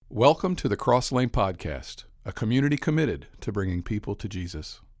Welcome to the Cross Lane Podcast, a community committed to bringing people to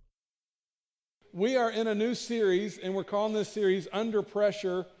Jesus. We are in a new series, and we're calling this series Under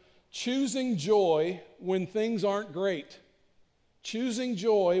Pressure, Choosing Joy When Things Aren't Great. Choosing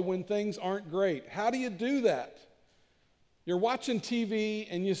joy when things aren't great. How do you do that? You're watching TV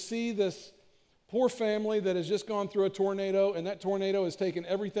and you see this poor family that has just gone through a tornado, and that tornado has taken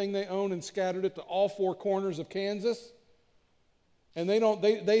everything they own and scattered it to all four corners of Kansas. And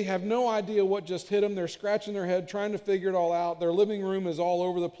they have no idea what just hit them. They're scratching their head, trying to figure it all out. Their living room is all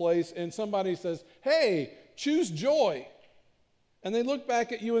over the place. And somebody says, "Hey, choose joy." And they look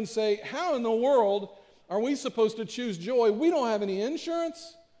back at you and say, "How in the world are we supposed to choose joy? We don't have any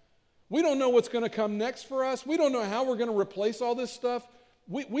insurance. We don't know what's going to come next for us. We don't know how we're going to replace all this stuff.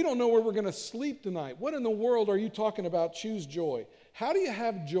 We don't know where we're going to sleep tonight. What in the world are you talking about? Choose joy." How do you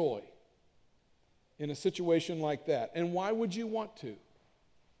have joy in a situation like that? And why would you want to?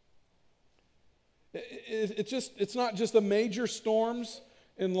 It's not just the major storms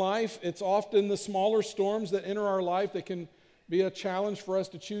in life. It's often the smaller storms that enter our life that can be a challenge for us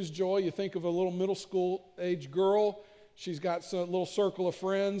to choose joy. You think of a little middle school age girl. She's got a little circle of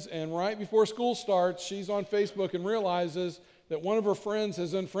friends, and right before school starts, she's on Facebook and realizes that one of her friends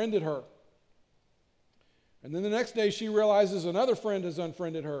has unfriended her. And then the next day she realizes another friend has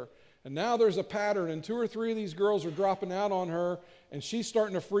unfriended her. And now there's a pattern, and 2 or 3 of these girls are dropping out on her, and she's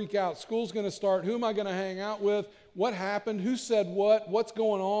starting to freak out. School's going to start. Who am I going to hang out with? What happened? Who said what? What's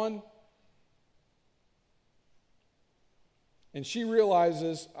going on? And she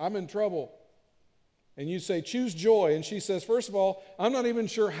realizes, I'm in trouble. And you say, choose joy. And she says, first of all, I'm not even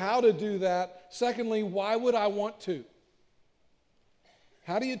sure how to do that. Secondly, why would I want to?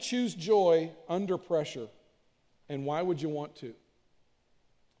 How do you choose joy under pressure? And why would you want to?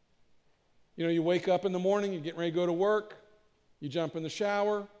 You know, you wake up in the morning, you're getting ready to go to work, you jump in the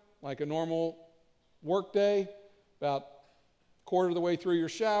shower like a normal work day. About a quarter of the way through your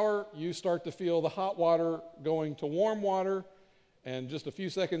shower, you start to feel the hot water going to warm water, and just a few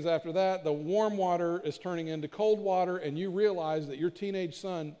seconds after that, the warm water is turning into cold water, and you realize that your teenage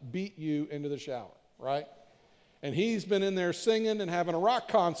son beat you into the shower, right? And he's been in there singing and having a rock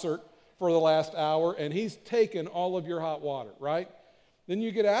concert for the last hour, and he's taken all of your hot water, right? Then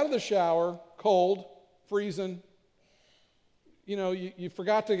you get out of the shower, cold, freezing. You know, you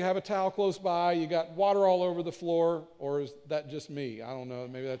forgot to have a towel close by. You got water all over the floor. Or is that just me? I don't know.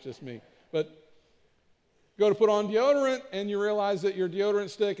 Maybe that's just me. But you go to put on deodorant, and you realize that your deodorant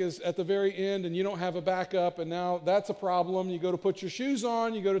stick is at the very end, and you don't have a backup, and now that's a problem. You go to put your shoes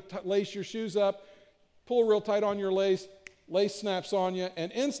on. You go to lace your shoes up, pull real tight on your lace. Lace snaps on you,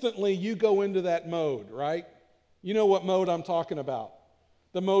 and instantly you go into that mode, right? You know what mode I'm talking about.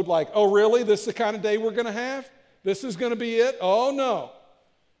 The mode like, oh, really? This is the kind of day we're going to have? This is going to be it? Oh, no.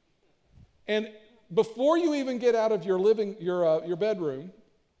 And before you even get out of your bedroom,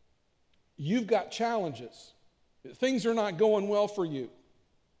 you've got challenges. Things are not going well for you.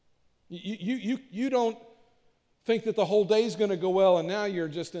 You don't think that the whole day is going to go well, and now you're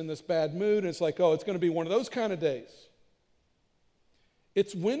just in this bad mood, and it's like, oh, it's going to be one of those kind of days.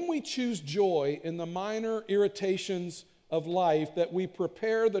 It's when we choose joy in the minor irritations of life that we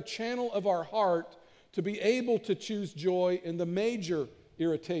prepare the channel of our heart to be able to choose joy in the major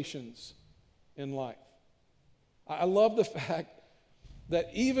irritations in life. I love the fact that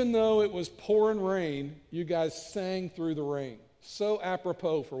even though it was pouring rain, you guys sang through the rain. So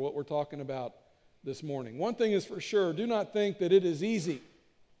apropos for what we're talking about this morning. One thing is for sure, do not think that it is easy.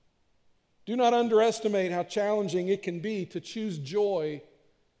 Do not underestimate how challenging it can be to choose joy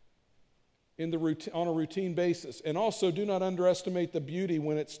on a routine basis. And also, do not underestimate the beauty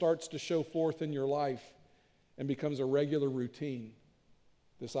when it starts to show forth in your life and becomes a regular routine,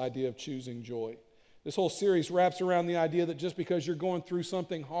 this idea of choosing joy. This whole series wraps around the idea that just because you're going through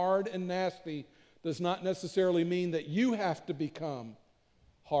something hard and nasty does not necessarily mean that you have to become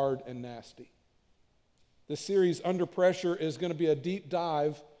hard and nasty. This series, Under Pressure, is going to be a deep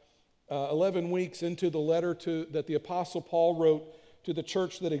dive 11 weeks into the letter that the Apostle Paul wrote to the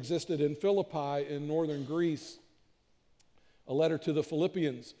church that existed in Philippi in northern Greece, a letter to the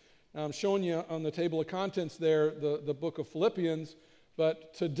Philippians. Now, I'm showing you on the table of contents there the book of Philippians,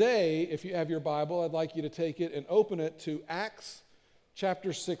 but today, if you have your Bible, I'd like you to take it and open it to Acts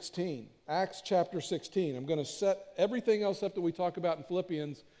chapter 16. Acts chapter 16. I'm going to set everything else up that we talk about in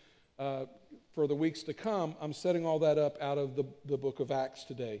Philippians for the weeks to come. I'm setting all that up out of the book of Acts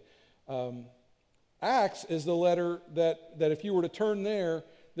today. Acts is the letter that if you were to turn there,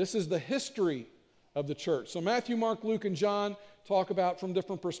 this is the history of the church. So Matthew, Mark, Luke, and John talk about from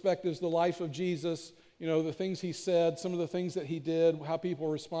different perspectives the life of Jesus. the things he said, some of the things that he did, how people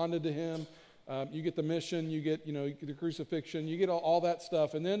responded to him. You get the mission, you get the crucifixion, you get all that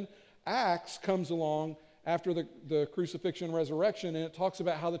stuff. And then Acts comes along after the crucifixion and resurrection, and it talks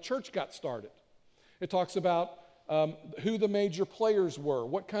about how the church got started. It talks about who the major players were,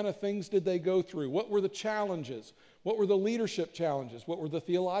 what kind of things did they go through, what were the challenges, what were the leadership challenges, what were the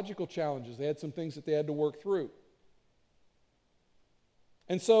theological challenges. They had some things that they had to work through.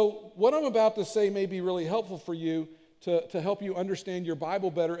 And so what I'm about to say may be really helpful for you to help you understand your Bible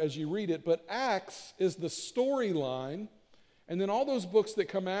better as you read it, but Acts is the storyline, and then all those books that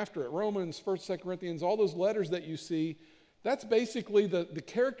come after it, Romans, 1st, 2nd Corinthians, all those letters that you see, that's basically the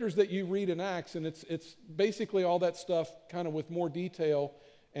characters that you read in Acts, and it's basically all that stuff kind of with more detail,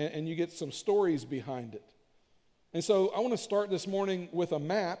 and you get some stories behind it. And so I want to start this morning with a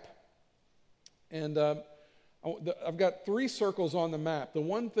map, and I've got 3 circles on the map. The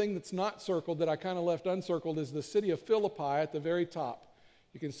one thing that's not circled that I kind of left uncircled is the city of Philippi at the very top.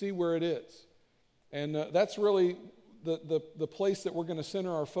 You can see where it is. And that's really the place that we're going to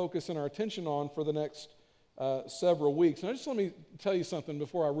center our focus and our attention on for the next several weeks. And let me tell you something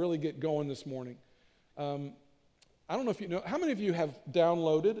before I really get going this morning. I don't know if you know, how many of you have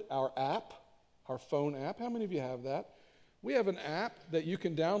downloaded our app, our phone app? How many of you have that? We have an app that you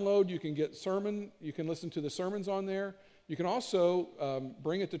can download. You can get you can listen to the sermons on there. You can also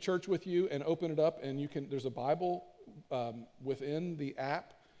bring it to church with you and open it up, and there's a Bible within the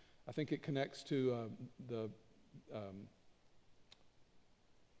app. I think it connects to the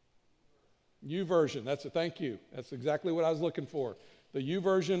YouVersion. That's it. Thank you. That's exactly what I was looking for. The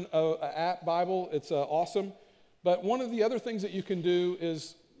YouVersion app Bible. It's awesome. But one of the other things that you can do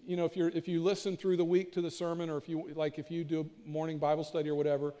is, if you listen through the week to the sermon, or if you do a morning Bible study or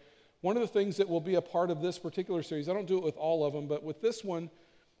whatever, one of the things that will be a part of this particular series, I don't do it with all of them, but with this one,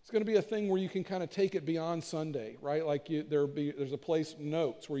 it's going to be a thing where you can kind of take it beyond Sunday, right? Like there's a place,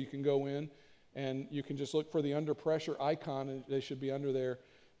 notes, where you can go in and you can just look for the under pressure icon, and they should be under there.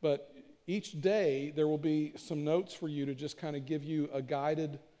 But each day there will be some notes for you to just kind of give you a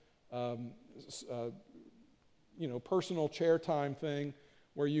guided, personal chair time thing,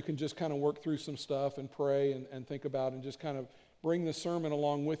 where you can just kind of work through some stuff and pray and think about and just kind of bring the sermon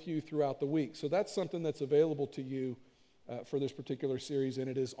along with you throughout the week. So that's something that's available to you for this particular series, and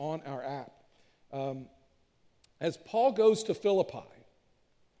it is on our app. As Paul goes to Philippi,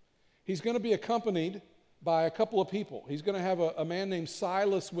 he's going to be accompanied by a couple of people. He's going to have a man named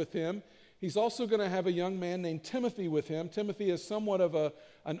Silas with him. He's also going to have a young man named Timothy with him. Timothy is somewhat of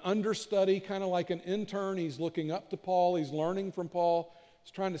an understudy, kind of like an intern. He's looking up to Paul. He's learning from Paul.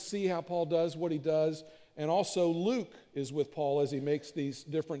 He's trying to see how Paul does what he does. And also Luke is with Paul as he makes these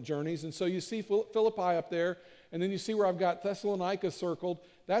different journeys. And so you see Philippi up there, and then you see where I've got Thessalonica circled.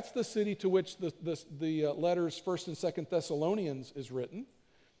 That's the city to which the letters 1st and 2nd Thessalonians is written.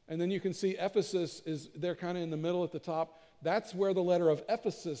 And then you can see Ephesus they're kind of in the middle at the top. That's where the letter of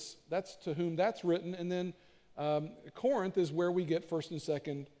Ephesus, that's to whom that's written. And then Corinth is where we get 1st and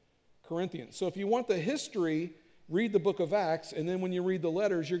 2nd Corinthians. So if you want the history, read the book of Acts, and then when you read the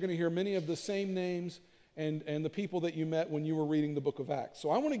letters, you're going to hear many of the same names and the people that you met when you were reading the book of Acts.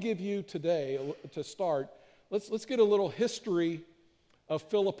 So I want to give you today, to start, let's get a little history of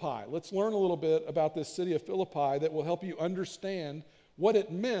Philippi. Let's learn a little bit about this city of Philippi that will help you understand what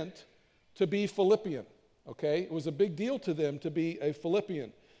it meant to be Philippian. Okay? It was a big deal to them to be a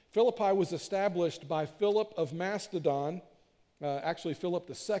Philippian. Philippi was established by Philip of Macedon, actually Philip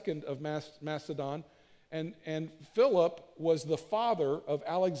II of Macedon, and Philip was the father of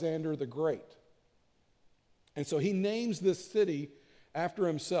Alexander the Great. And so he names this city after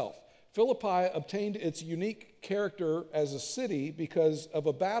himself. Philippi obtained its unique character as a city because of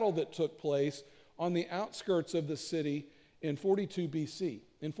a battle that took place on the outskirts of the city in 42 BC.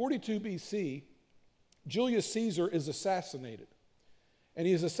 In 42 BC, Julius Caesar is assassinated. And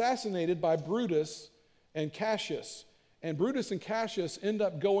he is assassinated by Brutus and Cassius. And Brutus and Cassius end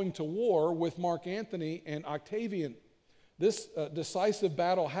up going to war with Mark Antony and Octavian. This decisive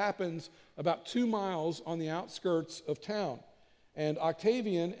battle happens about 2 miles on the outskirts of town. And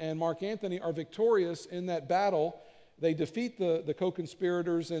Octavian and Mark Antony are victorious in that battle. They defeat the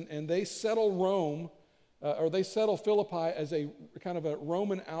co-conspirators, and they settle Rome, or they settle Philippi as a kind of a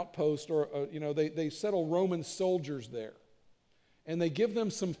Roman outpost, or they settle Roman soldiers there. And they give them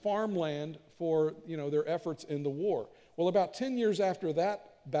some farmland for their efforts in the war. Well, about 10 years after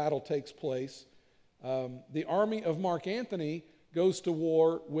that battle takes place, the army of Mark Antony goes to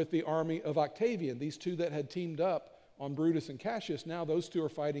war with the army of Octavian. These two that had teamed up on Brutus and Cassius, now those two are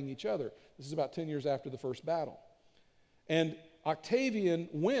fighting each other. This is about 10 years after the first battle. And Octavian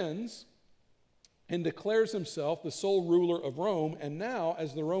wins, and declares himself the sole ruler of Rome. And now,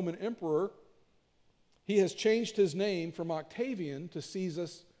 as the Roman emperor, he has changed his name from Octavian to Caesar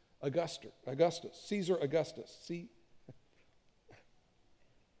Augustus. Caesar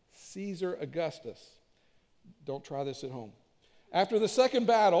Augustus. Don't try this at home. After the second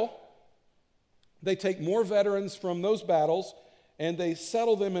battle, they take more veterans from those battles and they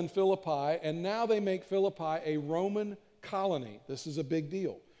settle them in Philippi, and now they make Philippi a Roman colony. This is a big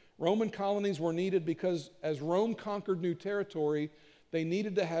deal. Roman colonies were needed because as Rome conquered new territory, they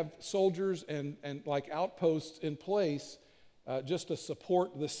needed to have soldiers and like outposts in place just to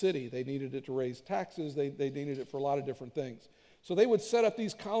support the city. They needed it to raise taxes. They needed it for a lot of different things. So they would set up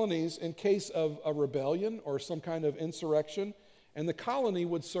these colonies in case of a rebellion or some kind of insurrection, and the colony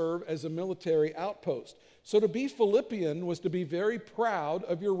would serve as a military outpost. So to be Philippian was to be very proud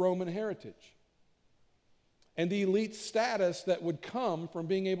of your Roman heritage and the elite status that would come from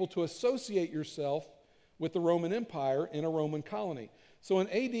being able to associate yourself with the Roman Empire in a Roman colony. So in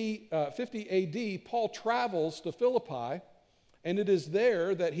 50 AD, Paul travels to Philippi, and it is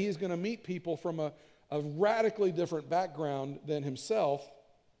there that he is going to meet people from a radically different background than himself,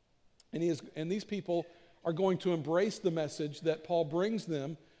 and these people are going to embrace the message that Paul brings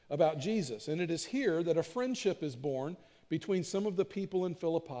them about Jesus. And it is here that a friendship is born between some of the people in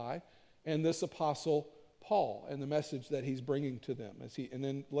Philippi and this apostle Paul and the message that he's bringing to them. And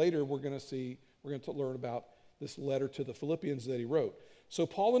then later we're going to learn about this letter to the Philippians that he wrote. So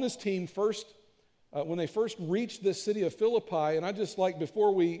Paul and his team when they first reached this city of Philippi, and I just like,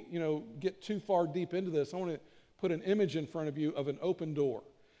 before we get too far deep into this, I want to put an image in front of you of an open door.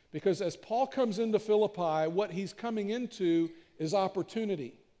 Because as Paul comes into Philippi, what he's coming into is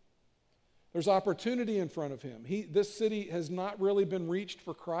opportunity. There's opportunity in front of him. This city has not really been reached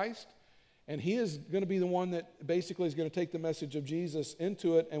for Christ, and he is going to be the one that basically is going to take the message of Jesus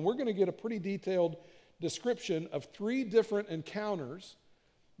into it. And we're going to get a pretty detailed description of 3 different encounters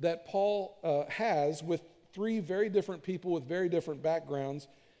that Paul has with 3 very different people with very different backgrounds.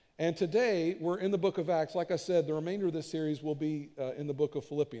 And today, we're in the book of Acts. Like I said, the remainder of this series will be in the book of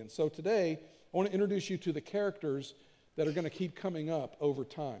Philippians. So today, I want to introduce you to the characters that are going to keep coming up over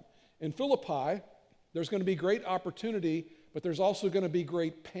time. In Philippi, there's going to be great opportunity, but there's also going to be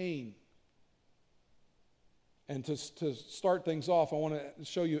great pain. And to start things off, I want to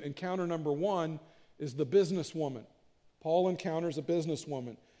show you encounter number 1 is the businesswoman. Paul encounters a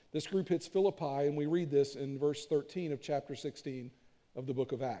businesswoman. This group hits Philippi, and we read this in verse 13 of chapter 16 of the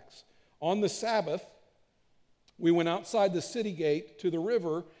book of Acts. On the Sabbath, we went outside the city gate to the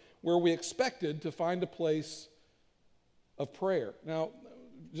river where we expected to find a place of prayer. Now,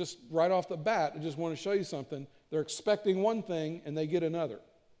 just right off the bat, I just want to show you something. They're expecting one thing and they get another.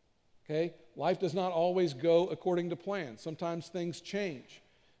 Okay? Life does not always go according to plan. Sometimes things change.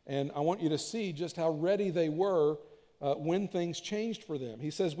 And I want you to see just how ready they were when things changed for them.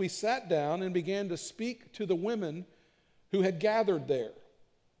 He says, we sat down and began to speak to the women who had gathered there.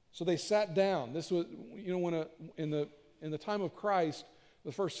 So they sat down. This was, when in the time of Christ,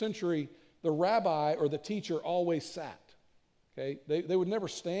 the first century, the rabbi or the teacher always sat. Okay, they would never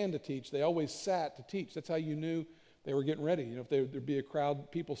stand to teach. They always sat to teach. That's how you knew they were getting ready. If there'd be a crowd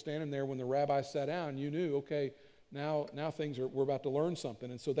of people standing there when the rabbi sat down, you knew, okay, now we're about to learn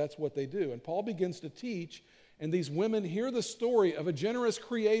something. And so that's what they do. And Paul begins to teach, and these women hear the story of a generous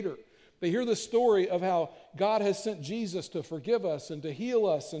creator. They hear the story of how God has sent Jesus to forgive us and to heal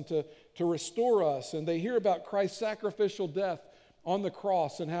us and to restore us. And they hear about Christ's sacrificial death on the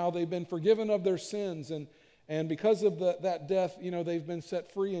cross and how they've been forgiven of their sins. And because of that death, they've been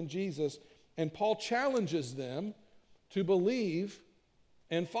set free in Jesus. And Paul challenges them to believe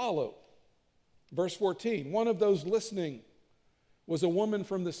and follow. Verse 14, one of those listening was a woman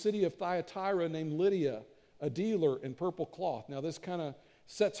from the city of Thyatira named Lydia, a dealer in purple cloth. Now this kind of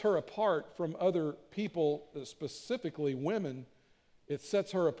sets her apart from other people, specifically women. It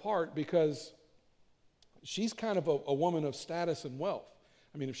sets her apart because she's kind of a woman of status and wealth.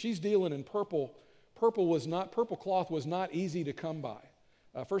 I mean, if she's dealing in purple cloth was not easy to come by.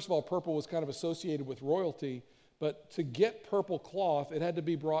 First of all, purple was kind of associated with royalty, but to get purple cloth, it had to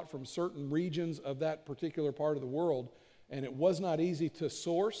be brought from certain regions of that particular part of the world, and it was not easy to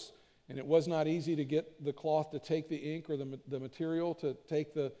source. And it was not easy to get the cloth to take the ink or the material to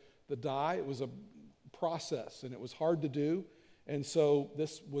take the dye. It was a process, and it was hard to do. And so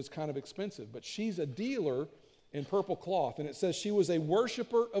this was kind of expensive. But she's a dealer in purple cloth, and it says she was a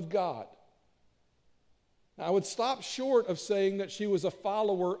worshiper of God. Now, I would stop short of saying that she was a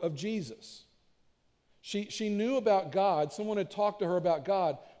follower of Jesus. She knew about God. Someone had talked to her about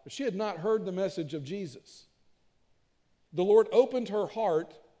God, but she had not heard the message of Jesus. The Lord opened her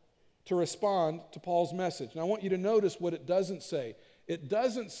heart to respond to Paul's message. And I want you to notice what it doesn't say. It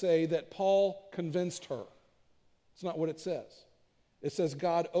doesn't say that Paul convinced her. It's not what it says. It says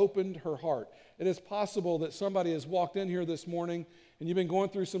God opened her heart. It is possible that somebody has walked in here this morning and you've been going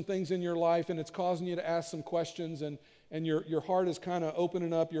through some things in your life and it's causing you to ask some questions and your heart is kind of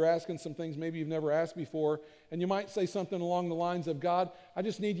opening up. You're asking some things maybe you've never asked before. And you might say something along the lines of, God, I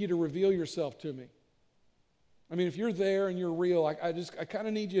just need you to reveal yourself to me. I mean, if you're there and you're real, I kind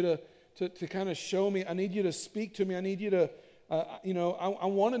of need you to kind of show me. I need you to speak to me. I need you to, I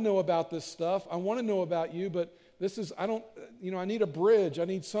want to know about this stuff. I want to know about you, but I need a bridge. I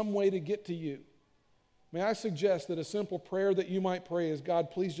need some way to get to you. May I suggest that a simple prayer that you might pray is,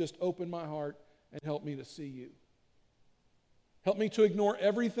 God, please just open my heart and help me to see you. Help me to ignore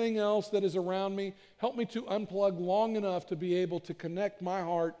everything else that is around me. Help me to unplug long enough to be able to connect my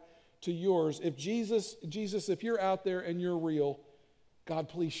heart to yours. If Jesus, if you're out there and you're real, God,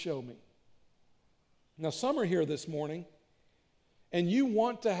 please show me. Now, some are here this morning, and you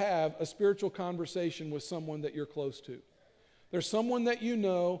want to have a spiritual conversation with someone that you're close to. There's someone that you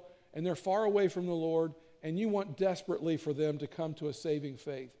know, and they're far away from the Lord, and you want desperately for them to come to a saving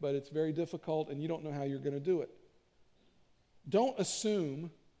faith, but it's very difficult, and you don't know how you're going to do it. Don't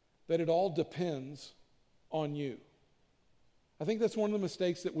assume that it all depends on you. I think that's one of the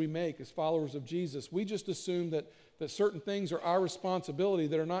mistakes that we make as followers of Jesus. We just assume that certain things are our responsibility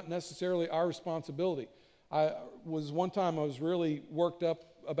that are not necessarily our responsibility. One time I was really worked up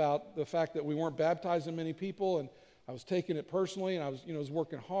about the fact that we weren't baptizing many people, and I was taking it personally, and I was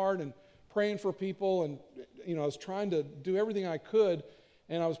working hard and praying for people, and I was trying to do everything I could,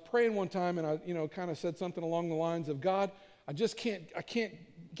 and I was praying one time, and I kind of said something along the lines of, God, I can't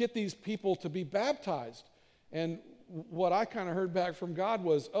get these people to be baptized. And what I kind of heard back from God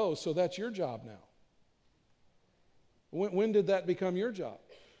was, oh, so that's your job now. When did that become your job?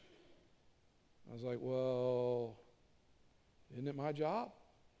 I was like, well, isn't it my job?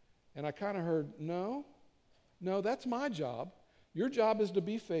 And I kind of heard, no, that's my job. Your job is to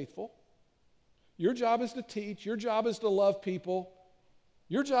be faithful. Your job is to teach. Your job is to love people.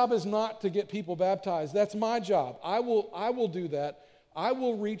 Your job is not to get people baptized. That's my job. I will do that. I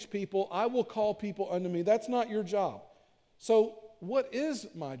will reach people. I will call people unto me. That's not your job. So what is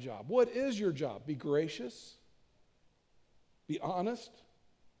my job? What is your job? Be gracious. Be honest.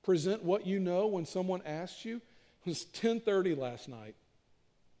 Present what you know when someone asks you. It was 10:30 last night,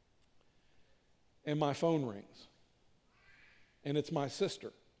 and my phone rings. And it's my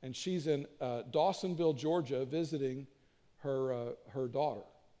sister, and she's in Dawsonville, Georgia, visiting her daughter.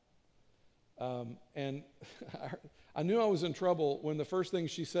 And I knew I was in trouble when the first thing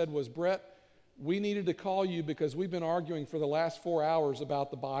she said was, Brett, we needed to call you because we've been arguing for the last 4 hours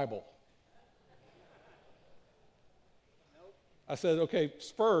about the Bible. I said, okay,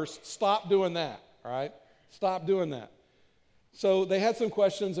 first, stop doing that, all right? Stop doing that. So they had some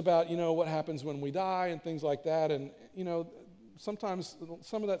questions about, what happens when we die and things like that. And, sometimes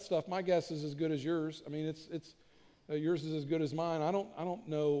some of that stuff, my guess is as good as yours. I mean, it's yours is as good as mine. I don't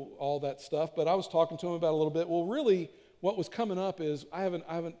know all that stuff, but I was talking to him about it a little bit. Well, really, what was coming up is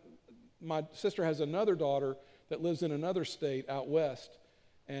my sister has another daughter that lives in another state out west,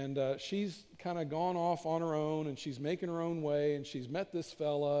 and she's kind of gone off on her own, and she's making her own way, and she's met this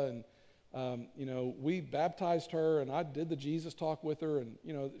fella, and we baptized her, and I did the Jesus talk with her, and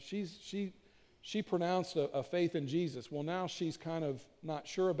she pronounced a faith in Jesus. Well, now she's kind of not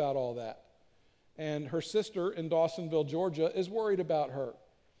sure about all that. And her sister in Dawsonville, Georgia, is worried about her.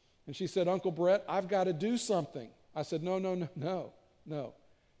 And she said, Uncle Brett, I've got to do something. I said, no.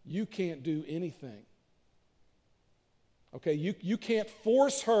 You can't do anything. Okay, you can't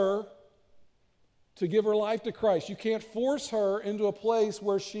force her to give her life to Christ. You can't force her into a place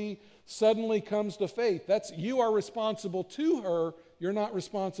where she suddenly comes to faith. You are responsible to her. You're not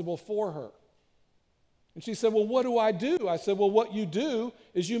responsible for her. And she said, well, what do I do? I said, well, what you do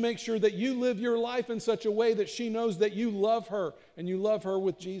is you make sure that you live your life in such a way that she knows that you love her, and you love her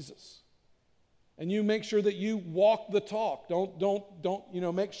with Jesus. And you make sure that you walk the talk.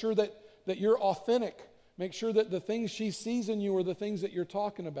 Don't make sure that you're authentic. Make sure that the things she sees in you are the things that you're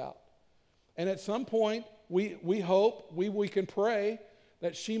talking about. And at some point, we hope, we can pray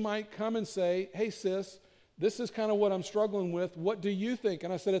that she might come and say, hey, sis, this is kind of what I'm struggling with. What do you think?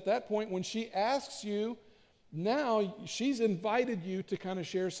 And I said, at that point, when she asks you, now she's invited you to kind of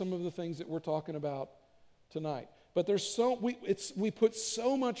share some of the things that we're talking about tonight. But we put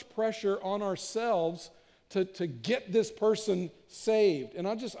so much pressure on ourselves to get this person saved. And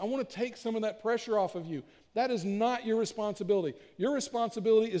I want to take some of that pressure off of you. That is not your responsibility. Your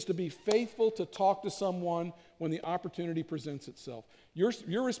responsibility is to be faithful to talk to someone when the opportunity presents itself.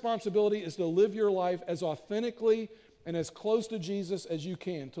 Your responsibility is to live your life as authentically and as close to Jesus as you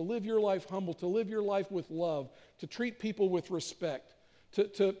can, to live your life humble, to live your life with love, to treat people with respect,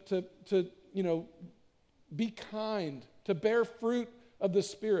 to be kind, to bear fruit of the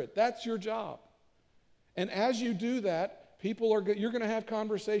Spirit. That's your job. And as you do that, you're going to have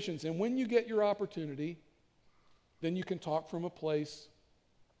conversations. And when you get your opportunity, then you can talk from a place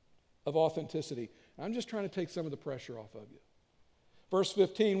of authenticity. I'm just trying to take some of the pressure off of you. Verse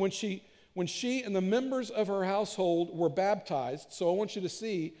 15, when she and the members of her household were baptized, so I want you to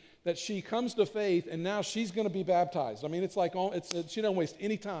see that she comes to faith and now she's going to be baptized. I mean, it's like she doesn't waste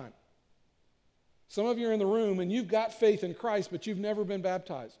any time. Some of you are in the room and you've got faith in Christ, but you've never been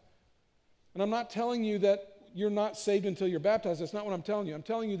baptized. And I'm not telling you that you're not saved until you're baptized. That's not what I'm telling you. I'm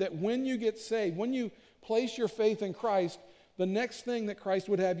telling you that when you get saved, when you place your faith in Christ, the next thing that Christ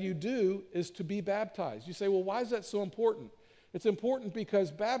would have you do is to be baptized. You say, well, why is that so important? It's important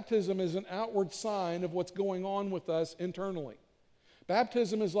because baptism is an outward sign of what's going on with us internally.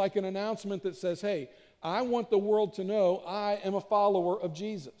 Baptism is like an announcement that says, hey, I want the world to know I am a follower of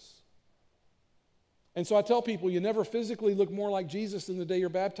Jesus. And so I tell people, you never physically look more like Jesus than the day you're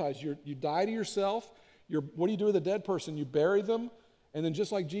baptized. You die to yourself. What do you do with a dead person? You bury them. And then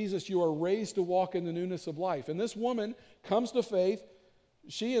just like Jesus, you are raised to walk in the newness of life. And this woman comes to faith,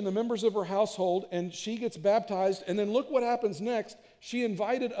 she and the members of her household, and she gets baptized. And then look what happens next. She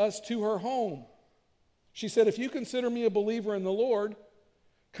invited us to her home. She said, if you consider me a believer in the Lord,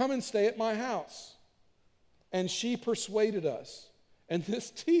 come and stay at my house. And she persuaded us. And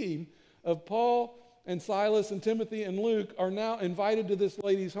this team of Paul and Silas and Timothy and Luke are now invited to this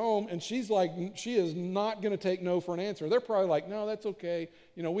lady's home, and she is not going to take no for an answer. They're probably like, no, that's okay.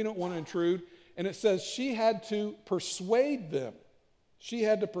 We don't want to intrude. And it says she had to persuade them. She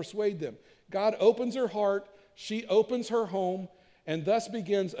had to persuade them. God opens her heart, she opens her home, and thus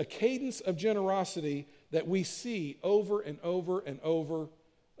begins a cadence of generosity that we see over and over and over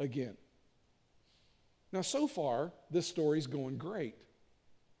again. Now, so far, this story's going great.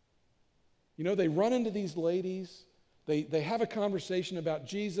 They run into these ladies. They have a conversation about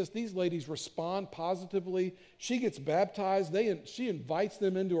Jesus. These ladies respond positively. She gets baptized. She invites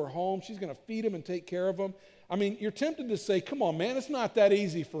them into her home. She's going to feed them and take care of them. I mean, you're tempted to say, come on, man, it's not that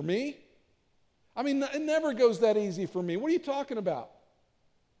easy for me. I mean, it never goes that easy for me. What are you talking about?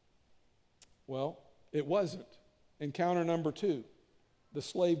 Well, it wasn't. Encounter number 2, the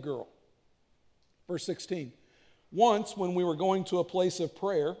slave girl. Verse 16. Once, when we were going to a place of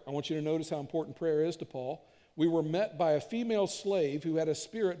prayer, I want you to notice how important prayer is to Paul, we were met by a female slave who had a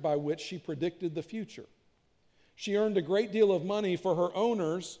spirit by which she predicted the future. She earned a great deal of money for her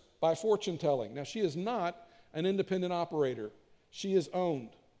owners by fortune telling. Now, she is not an independent operator. She is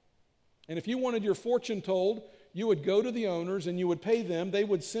owned. And if you wanted your fortune told, you would go to the owners and you would pay them. They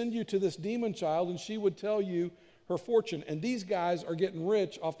would send you to this demon child and she would tell you her fortune. And these guys are getting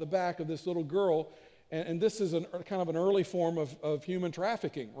rich off the back of this little girl. And this is kind of an early form of human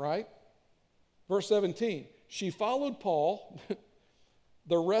trafficking, right? Verse 17, she followed Paul,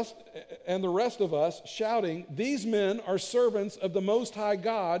 the rest of us, shouting, these men are servants of the Most High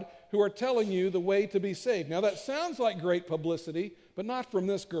God who are telling you the way to be saved. Now that sounds like great publicity, but not from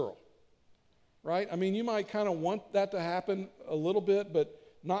this girl, right? I mean, you might kind of want that to happen a little bit, but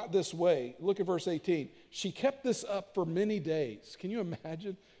not this way. Look at verse 18. She kept this up for many days. Can you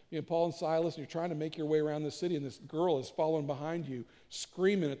imagine? Paul and Silas, and you're trying to make your way around the city, and this girl is following behind you,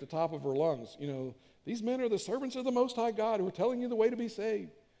 screaming at the top of her lungs, these men are the servants of the Most High God who are telling you the way to be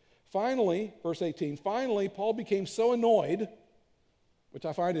saved. Finally, verse 18, Paul became so annoyed, which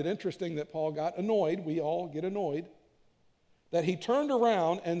I find it interesting that Paul got annoyed, we all get annoyed, that he turned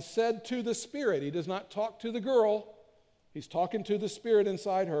around and said to the Spirit, he does not talk to the girl, he's talking to the Spirit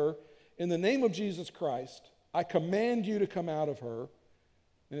inside her, in the name of Jesus Christ, I command you to come out of her.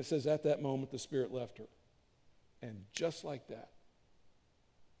 And it says at that moment the Spirit left her. And just like that,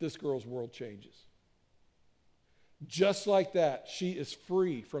 this girl's world changes. Just like that, she is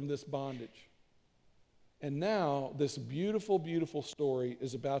free from this bondage. And now this beautiful, beautiful story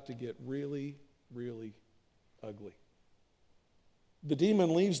is about to get really, really ugly. The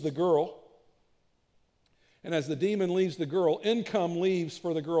demon leaves the girl. And as the demon leaves the girl, income leaves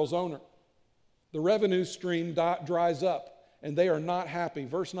for the girl's owner. The revenue stream dries up. And they are not happy.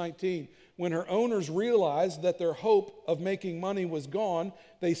 Verse 19, when her owners realized that their hope of making money was gone,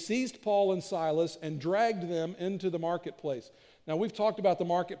 they seized Paul and Silas and dragged them into the marketplace. Now, we've talked about the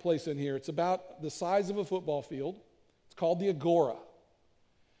marketplace in here. It's about the size of a football field. It's called the Agora.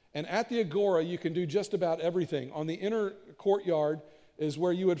 And at the Agora, you can do just about everything. On the inner courtyard is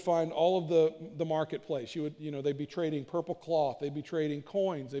where you would find all of the marketplace. They'd be trading purple cloth. They'd be trading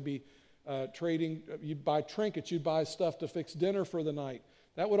coins. They'd be trading, you'd buy trinkets. You'd buy stuff to fix dinner for the night.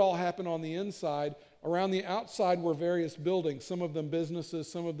 That would all happen on the inside. Around the outside were various buildings, some of them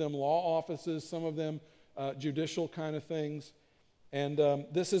businesses, some of them law offices, some of them judicial kind of things. And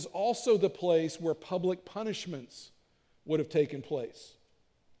this is also the place where public punishments would have taken place.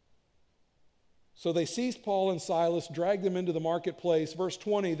 So they seized Paul and Silas, dragged them into the marketplace. Verse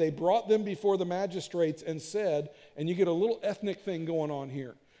 20, they brought them before the magistrates and said, and you get a little ethnic thing going on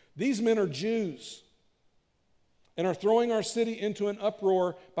here, these men are Jews and are throwing our city into an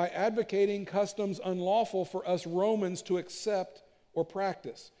uproar by advocating customs unlawful for us Romans to accept or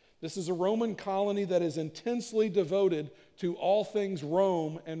practice. This is a Roman colony that is intensely devoted to all things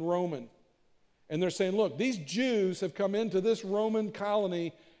Rome and Roman. And they're saying, look, these Jews have come into this Roman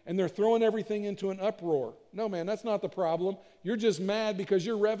colony and they're throwing everything into an uproar. No, man, that's not the problem. You're just mad because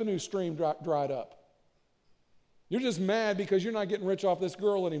your revenue stream dried up. You're just mad because you're not getting rich off this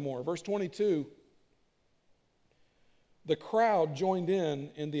girl anymore. Verse 22, the crowd joined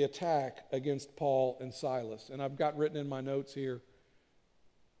in the attack against Paul and Silas. And I've got written in my notes here,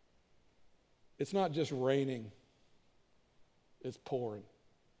 it's not just raining, it's pouring,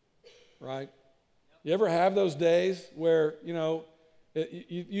 right? You ever have those days where,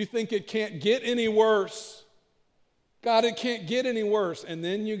 you think it can't get any worse? God, it can't get any worse. And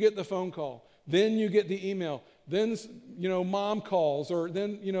then you get the phone call. Then you get the email. Then, mom calls, or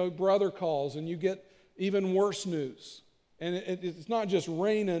then, brother calls, and you get even worse news. And it's not just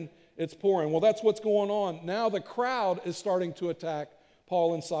raining, it's pouring. Well, that's what's going on. Now the crowd is starting to attack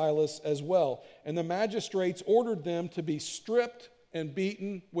Paul and Silas as well. And the magistrates ordered them to be stripped and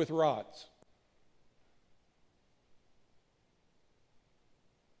beaten with rods.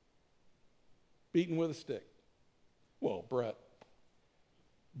 Beaten with a stick. Well, Brett,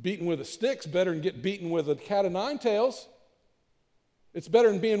 beaten with a stick's better than get beaten with a cat of nine tails. It's better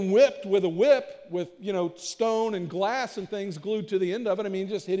than being whipped with a whip with, stone and glass and things glued to the end of it. I mean,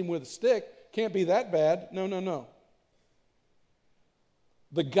 just hit him with a stick. Can't be that bad. No.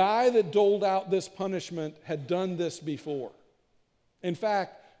 The guy that doled out this punishment had done this before. In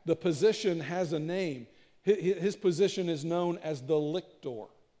fact, the position has a name. His position is known as the lictor.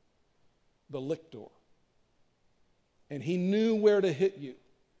 The lictor. And he knew where to hit you.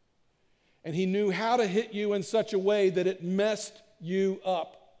 And he knew how to hit you in such a way that it messed you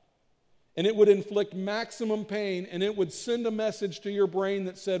up. And it would inflict maximum pain, and it would send a message to your brain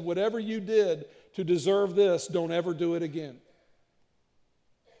that said, whatever you did to deserve this, don't ever do it again.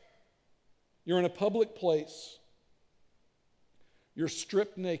 You're in a public place. You're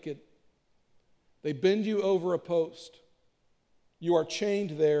stripped naked. They bend you over a post. You are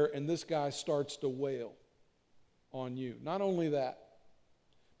chained there, and this guy starts to wail on you. Not only that,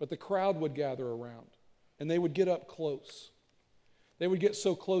 but the crowd would gather around, and they would get up close. They would get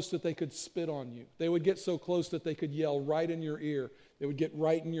so close that they could spit on you. They would get so close that they could yell right in your ear. They would get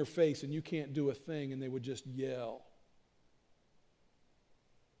right in your face, and you can't do a thing, and they would just yell.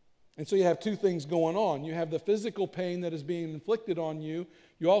 And so you have two things going on. You have the physical pain that is being inflicted on you.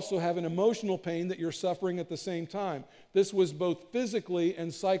 You also have an emotional pain that you're suffering at the same time. This was both physically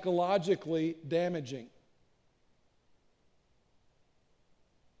and psychologically damaging.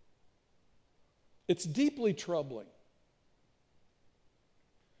 It's deeply troubling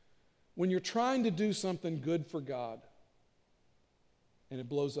when you're trying to do something good for God and it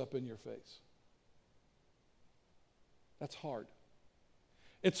blows up in your face. That's hard.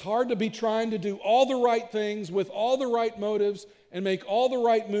 It's hard to be trying to do all the right things with all the right motives and make all the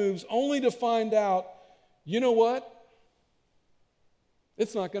right moves only to find out, you know what?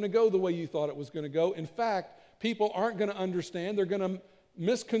 It's not going to go the way you thought it was going to go. In fact, people aren't going to understand. They're going to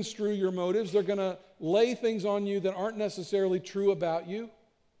misconstrue your motives. They're going to lay things on you that aren't necessarily true about you.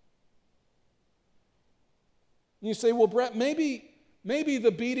 And you say, well, Brett, maybe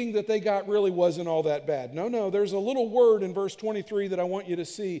the beating that they got really wasn't all that bad. No, there's a little word in verse 23 that I want you to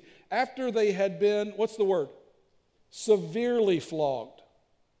see. After they had been, what's the word? Severely flogged.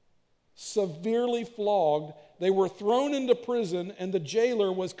 Severely flogged. They were thrown into prison, and the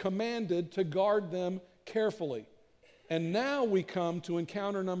jailer was commanded to guard them carefully. And now we come to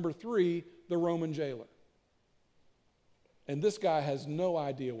encounter number 3, the Roman jailer. And this guy has no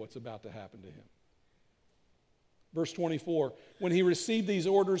idea what's about to happen to him. Verse 24, when he received these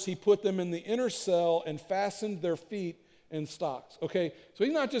orders, he put them in the inner cell and fastened their feet in stocks. Okay, so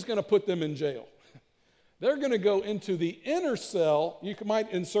he's not just going to put them in jail. They're going to go into the inner cell. You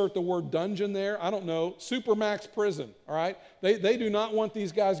might insert the word dungeon there. I don't know. Supermax prison, all right? They do not want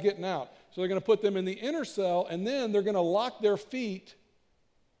these guys getting out. So they're going to put them in the inner cell, and then they're going to lock their feet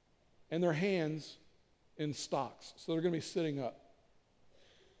and their hands in stocks. So they're going to be sitting up.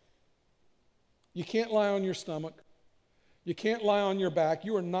 You can't lie on your stomach. You can't lie on your back.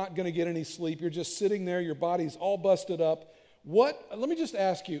 You are not going to get any sleep. You're just sitting there. Your body's all busted up. Let me just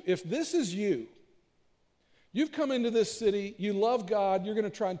ask you, if this is you, you've come into this city, you love God, you're going to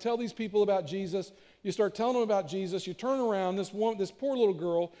try and tell these people about Jesus. You start telling them about Jesus. You turn around, this poor little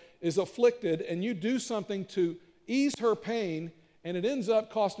girl is afflicted, and you do something to ease her pain, and it ends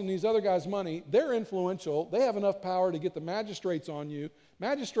up costing these other guys money. They're influential. They have enough power to get the magistrates on you.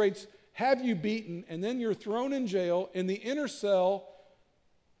 Magistrates have you beaten, and then you're thrown in jail in the inner cell,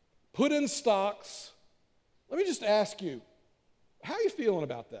 put in stocks. Let me just ask you, how are you feeling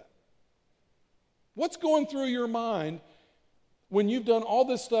about that? What's going through your mind when you've done all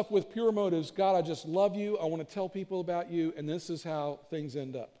this stuff with pure motives? God, I just love you. I want to tell people about you, and this is how things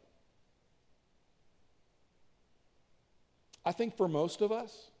end up. I think for most of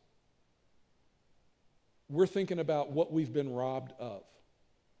us, we're thinking about what we've been robbed of.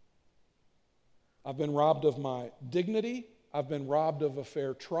 I've been robbed of my dignity. I've been robbed of a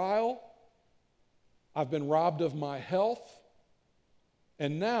fair trial. I've been robbed of my health.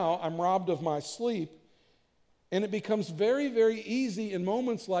 And now I'm robbed of my sleep. And it becomes very, very easy in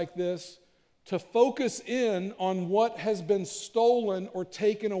moments like this to focus in on what has been stolen or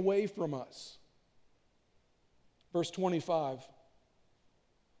taken away from us. Verse 25.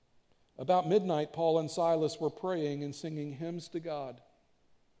 About midnight, Paul and Silas were praying and singing hymns to God.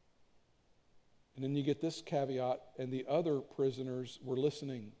 And then you get this caveat, and the other prisoners were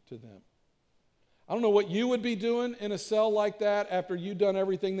listening to them. I don't know what you would be doing in a cell like that after you'd done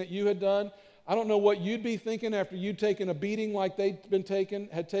everything that you had done. I don't know what you'd be thinking after you'd taken a beating like had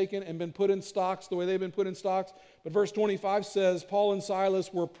taken and been put in stocks the way they've been put in stocks. But verse 25 says, Paul and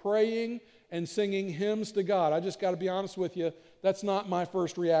Silas were praying and singing hymns to God. I just got to be honest with you, that's not my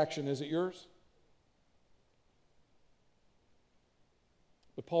first reaction. Is it yours?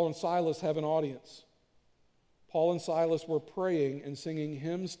 But Paul and Silas have an audience. Paul and Silas were praying and singing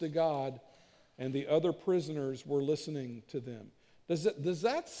hymns to God, and the other prisoners were listening to them. Does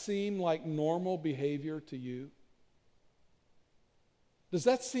that seem like normal behavior to you? Does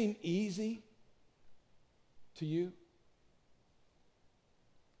that seem easy to you?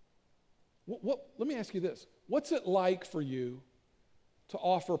 Let me ask you this. What's it like for you to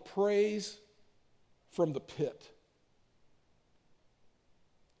offer praise from the pit?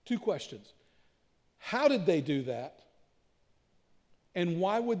 Two questions. How did they do that? And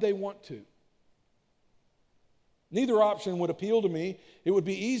why would they want to? Neither option would appeal to me. It would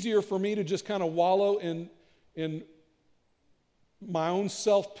be easier for me to just kind of wallow in my own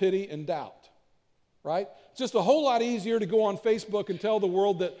self-pity and doubt, right? It's just a whole lot easier to go on Facebook and tell the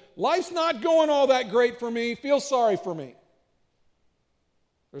world that life's not going all that great for me. Feel sorry for me.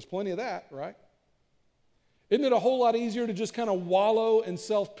 There's plenty of that, right? Isn't it a whole lot easier to just kind of wallow in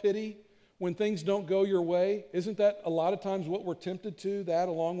self-pity when things don't go your way? Isn't that a lot of times what we're tempted to, that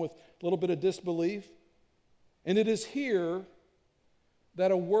along with a little bit of disbelief? And it is here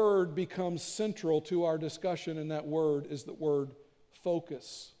that a word becomes central to our discussion, and that word is the word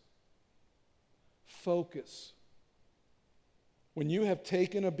focus. Focus. When you have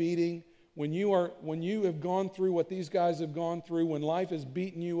taken a beating, when you have gone through what these guys have gone through, when life has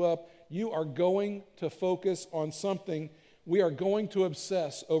beaten you up, you are going to focus on something. We are going to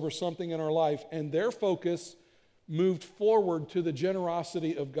obsess over something in our life, and their focus moved forward to the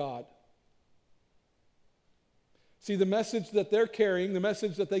generosity of God. See, the message that they're carrying, the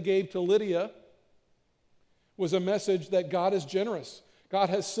message that they gave to Lydia, was a message that God is generous. God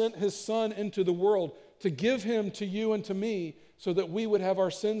has sent His Son into the world to give Him to you and to me so that we would have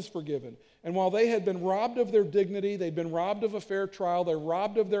our sins forgiven. And while they had been robbed of their dignity, they'd been robbed of a fair trial, they're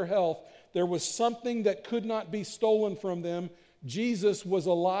robbed of their health, there was something that could not be stolen from them. Jesus was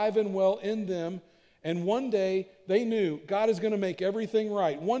alive and well in them. And one day they knew God is going to make everything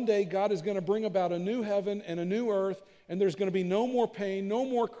right. One day God is going to bring about a new heaven and a new earth, and there's going to be no more pain, no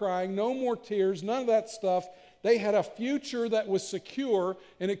more crying, no more tears, none of that stuff. They had a future that was secure,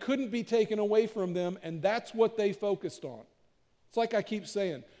 and it couldn't be taken away from them, and that's what they focused on. It's like I keep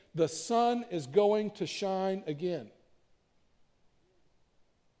saying, the sun is going to shine again.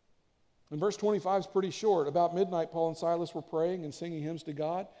 And verse 25 is pretty short. About midnight, Paul and Silas were praying and singing hymns to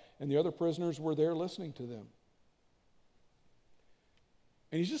God, and the other prisoners were there listening to them.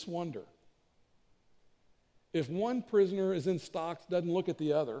 And you just wonder, if one prisoner is in stocks, doesn't look at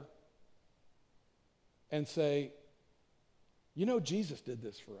the other, and say, you know, Jesus did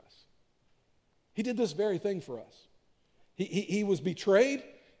this for us. He did this very thing for us. He was betrayed.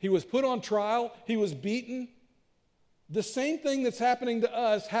 He was put on trial. He was beaten. The same thing that's happening to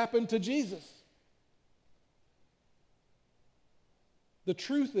us happened to Jesus. The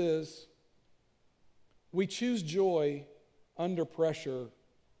truth is, we choose joy under pressure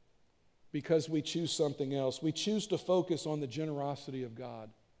because we choose something else. We choose to focus on the generosity of God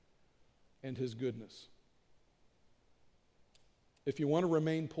and His goodness. If you want to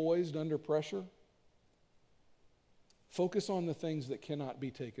remain poised under pressure, focus on the things that cannot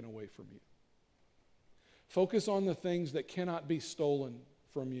be taken away from you. Focus on the things that cannot be stolen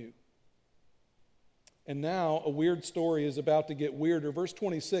from you. And now a weird story is about to get weirder. Verse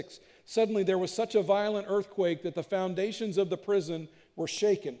 26, suddenly there was such a violent earthquake that the foundations of the prison were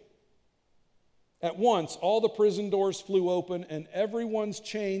shaken. At once, all the prison doors flew open and everyone's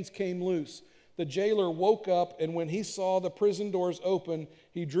chains came loose. The jailer woke up, and when he saw the prison doors open,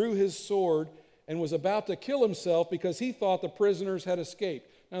 he drew his sword and was about to kill himself because he thought the prisoners had escaped.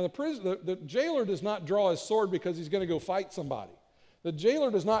 Now, the jailer does not draw his sword because he's going to go fight somebody. The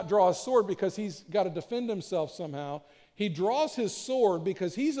jailer does not draw his sword because he's got to defend himself somehow. He draws his sword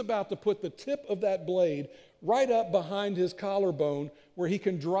because he's about to put the tip of that blade right up behind his collarbone where he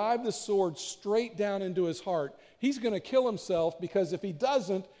can drive the sword straight down into his heart. He's going to kill himself because if he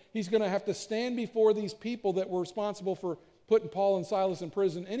doesn't, he's going to have to stand before these people that were responsible for putting Paul and Silas in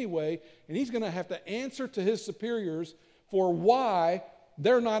prison anyway, and he's going to have to answer to his superiors for why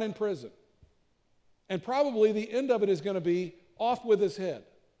they're not in prison. And probably the end of it is going to be off with his head.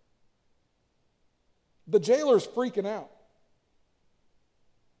 The jailer's freaking out.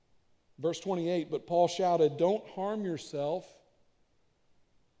 Verse 28, but Paul shouted, "Don't harm yourself.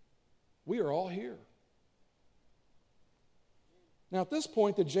 We are all here." Now, at this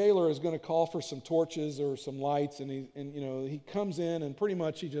point, the jailer is going to call for some torches or some lights, and he comes in, and pretty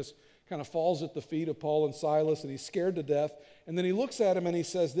much he just kind of falls at the feet of Paul and Silas, and he's scared to death. And then he looks at him and he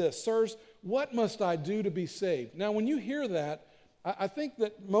says this, "Sirs, what must I do to be saved?" Now, when you hear that, I think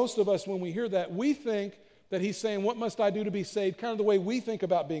that most of us, when we hear that, we think that he's saying, "What must I do to be saved?" kind of the way we think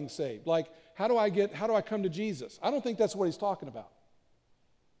about being saved. Like, how do I come to Jesus? I don't think that's what he's talking about.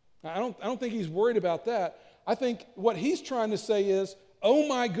 I don't think he's worried about that. I think what he's trying to say is, oh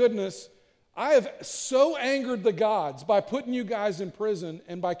my goodness, I have so angered the gods by putting you guys in prison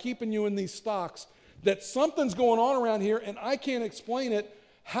and by keeping you in these stocks that something's going on around here and I can't explain it.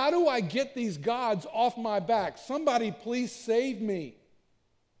 How do I get these gods off my back? Somebody please save me.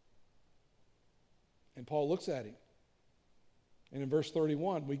 And Paul looks at him. And in verse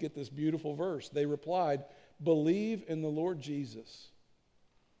 31, we get this beautiful verse. They replied, "Believe in the Lord Jesus,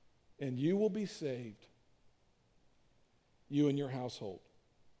 and you will be saved, you and your household."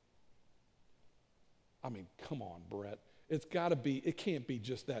 I mean, come on, Brett. It can't be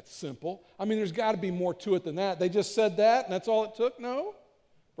just that simple. I mean, there's got to be more to it than that. They just said that, and that's all it took? No.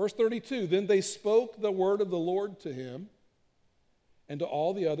 Verse 32, then they spoke the word of the Lord to him and to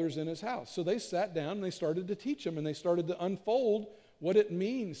all the others in his house. So they sat down and they started to teach him, and they started to unfold what it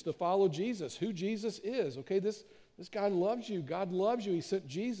means to follow Jesus, who Jesus is. Okay, this guy loves you. God loves you. He sent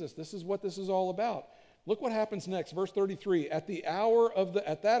Jesus. This is what this is all about. Look what happens next. Verse 33, at that hour of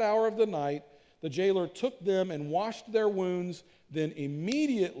the night, the jailer took them and washed their wounds. Then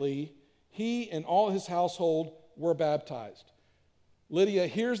immediately he and all his household were baptized. Lydia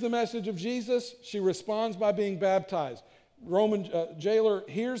hears the message of Jesus. She responds by being baptized. Roman jailer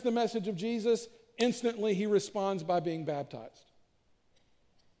hears the message of Jesus. Instantly he responds by being baptized.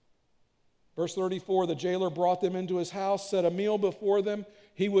 Verse 34, the jailer brought them into his house, set a meal before them.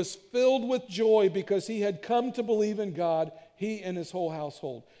 He was filled with joy because he had come to believe in God, he and his whole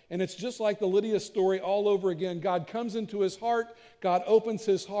household. And it's just like the Lydia story all over again. God comes into his heart, God opens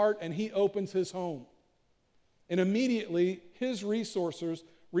his heart, and he opens his home. And immediately his resources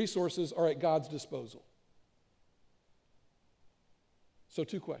are at God's disposal. So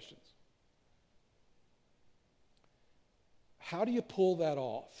 2 questions. How do you pull that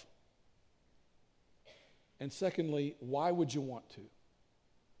off? And secondly, why would you want to?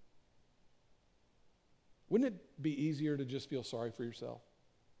 Wouldn't it be easier to just feel sorry for yourself?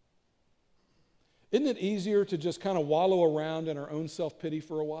 Isn't it easier to just kind of wallow around in our own self-pity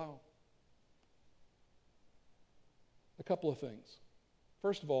for a while? A couple of things.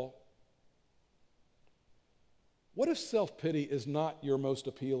 First of all, what if self-pity is not your most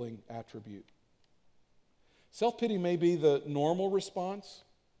appealing attribute? Self-pity may be the normal response.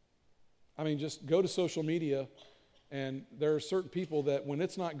 I mean, just go to social media, and there are certain people that when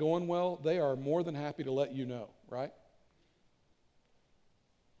it's not going well, they are more than happy to let you know, right?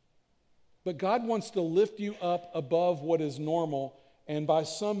 But God wants to lift you up above what is normal and by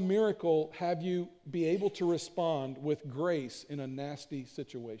some miracle have you be able to respond with grace in a nasty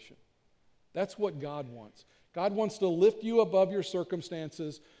situation. That's what God wants. God wants to lift you above your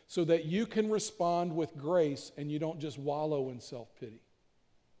circumstances so that you can respond with grace and you don't just wallow in self-pity.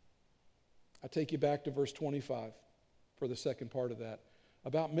 I take you back to verse 25 for the second part of that.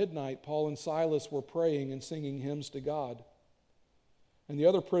 About midnight, Paul and Silas were praying and singing hymns to God, and the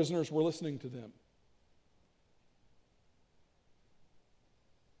other prisoners were listening to them.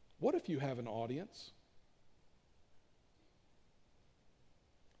 What if you have an audience?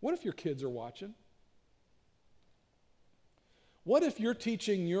 What if your kids are watching? What if you're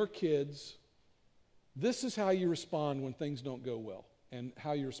teaching your kids, this is how you respond when things don't go well, and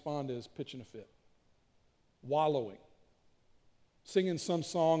how you respond is pitching a fit, wallowing, singing some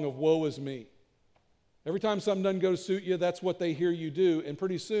song of woe is me. Every time something doesn't go to suit you, that's what they hear you do, and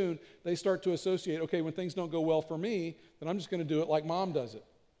pretty soon they start to associate, okay, when things don't go well for me, then I'm just going to do it like mom does it.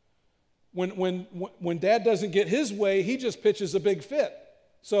 When dad doesn't get his way, he just pitches a big fit.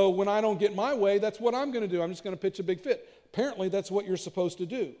 So when I don't get my way, that's what I'm going to do. I'm just going to pitch a big fit. Apparently, that's what you're supposed to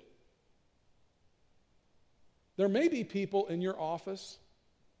do. There may be people in your office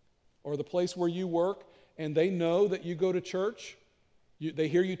or the place where you work, and they know that you go to church. They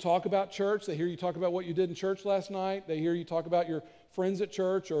hear you talk about church. They hear you talk about what you did in church last night. They hear you talk about your friends at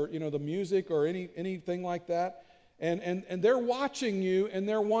church or the music or anything like that. And they're watching you and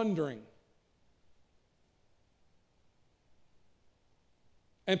they're wondering.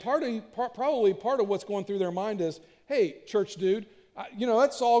 And probably part of what's going through their mind is, hey, church dude,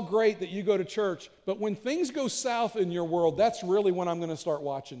 that's all great that you go to church, but when things go south in your world, that's really when I'm going to start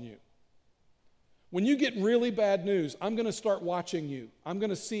watching you. When you get really bad news, I'm going to start watching you. I'm going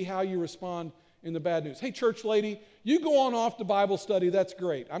to see how you respond in the bad news. Hey, church lady, you go on off to Bible study. That's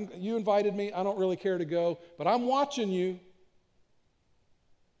great. You invited me. I don't really care to go, but I'm watching you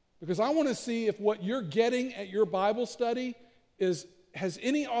because I want to see if what you're getting at your Bible study has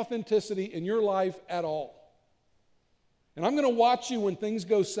any authenticity in your life at all. And I'm going to watch you when things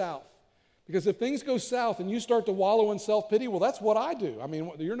go south. Because if things go south and you start to wallow in self-pity, well, that's what I do. I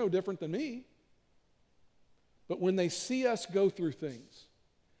mean, you're no different than me. But when they see us go through things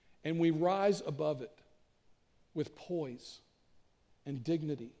and we rise above it with poise and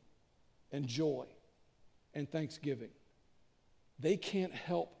dignity and joy and thanksgiving, they can't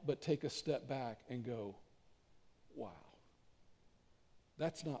help but take a step back and go, wow,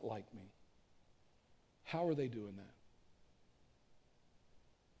 that's not like me. How are they doing that?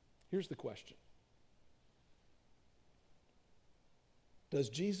 Here's the question. Does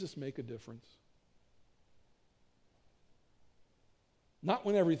Jesus make a difference? Not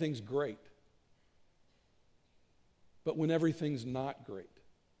when everything's great, but when everything's not great.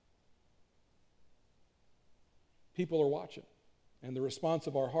 People are watching, and the response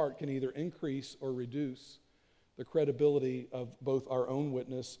of our heart can either increase or reduce the credibility of both our own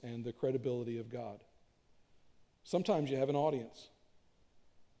witness and the credibility of God. Sometimes you have an audience.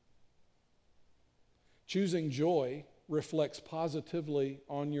 Choosing joy reflects positively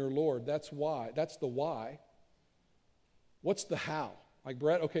on your Lord. That's why. That's the why. What's the how? Like,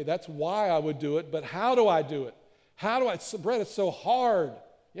 Brett, okay, that's why I would do it, but how do I do it? Brett, it's so hard.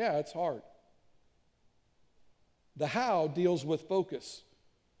 Yeah, it's hard. The how deals with focus.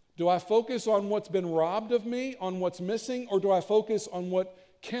 Do I focus on what's been robbed of me, on what's missing, or do I focus on what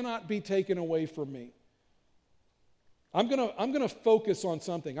cannot be taken away from me? I'm gonna focus on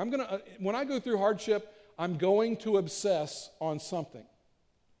something. When I go through hardship, I'm going to obsess on something.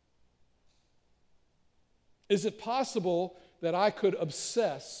 Is it possible that I could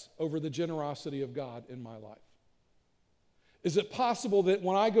obsess over the generosity of God in my life? Is it possible that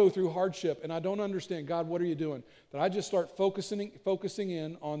when I go through hardship and I don't understand, God, what are you doing? That I just start focusing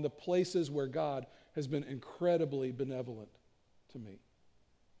in on the places where God has been incredibly benevolent to me?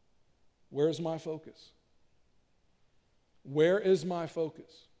 Where's my focus? Where is my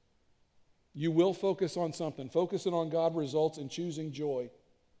focus? You will focus on something. Focusing on God results in choosing joy.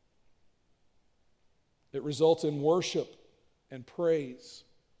 It results in worship and praise.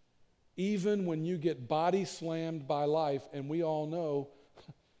 Even when you get body slammed by life, and we all know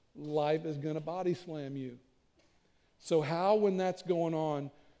life is going to body slam you. So how, when that's going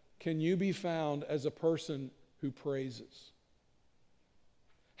on, can you be found as a person who praises?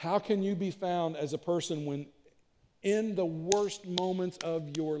 How can you be found as a person when in the worst moments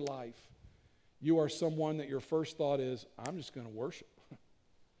of your life, you are someone that your first thought is, I'm just going to worship.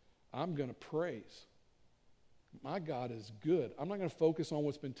 I'm going to praise. My God is good. I'm not going to focus on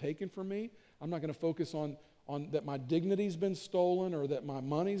what's been taken from me. I'm not going to focus on that my dignity's been stolen, or that my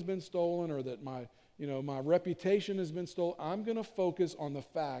money's been stolen, or that my reputation has been stolen. I'm going to focus on the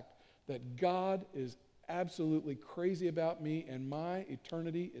fact that God is absolutely crazy about me and my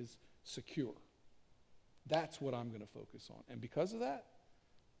eternity is secure. That's what I'm going to focus on. And because of that,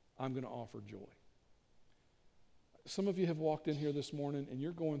 I'm going to offer joy. Some of you have walked in here this morning and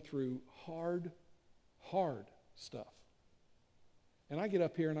you're going through hard stuff. And I get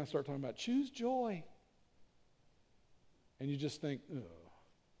up here and I start talking about choose joy. And you just think, ugh,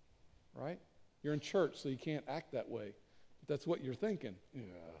 right? You're in church, so you can't act that way. But that's what you're thinking. Ugh.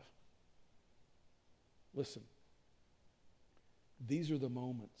 Listen, these are the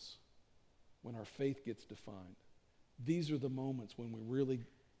moments when our faith gets defined. These are the moments when we really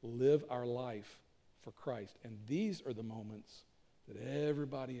live our life for Christ. And these are the moments that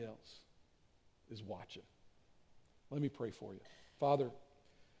everybody else is watching. Let me pray for you. Father,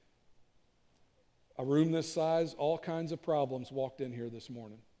 a room this size, all kinds of problems walked in here this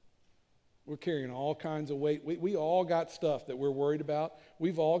morning. We're carrying all kinds of weight. We all got stuff that we're worried about.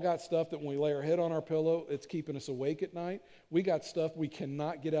 We've all got stuff that when we lay our head on our pillow, it's keeping us awake at night. We got stuff we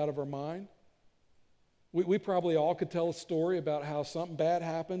cannot get out of our mind. We probably all could tell a story about how something bad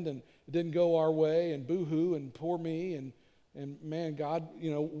happened and it didn't go our way, and boo-hoo and poor me, and man, God,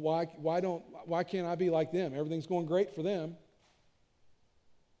 why can't I be like them? Everything's going great for them.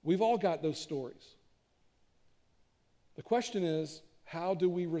 We've all got those stories. The question is, how do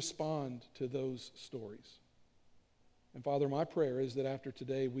we respond to those stories? And Father, my prayer is that after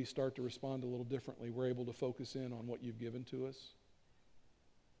today we start to respond a little differently. We're able to focus in on what you've given to us,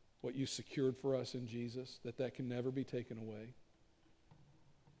 what you secured for us in Jesus, that can never be taken away.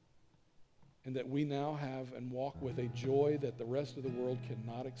 And that we now have and walk with a joy that the rest of the world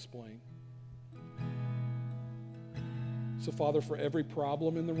cannot explain. So, Father, for every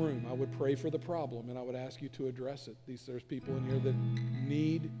problem in the room, I would pray for the problem and I would ask you to address it. There's people in here that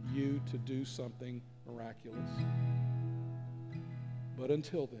need you to do something miraculous. But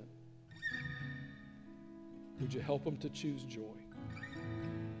until then, would you help them to choose joy?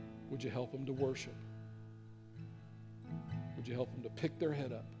 Would you help them to worship? Would you help them to pick their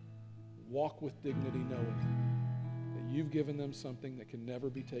head up, walk with dignity, knowing that you've given them something that can never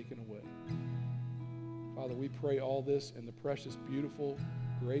be taken away? Father, we pray all this in the precious, beautiful,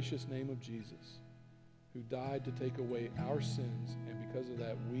 gracious name of Jesus, who died to take away our sins, and because of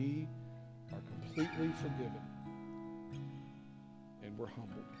that, we are completely forgiven, and we're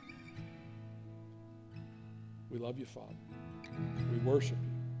humbled. We love you, Father. We worship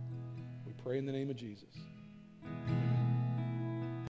you. We pray in the name of Jesus.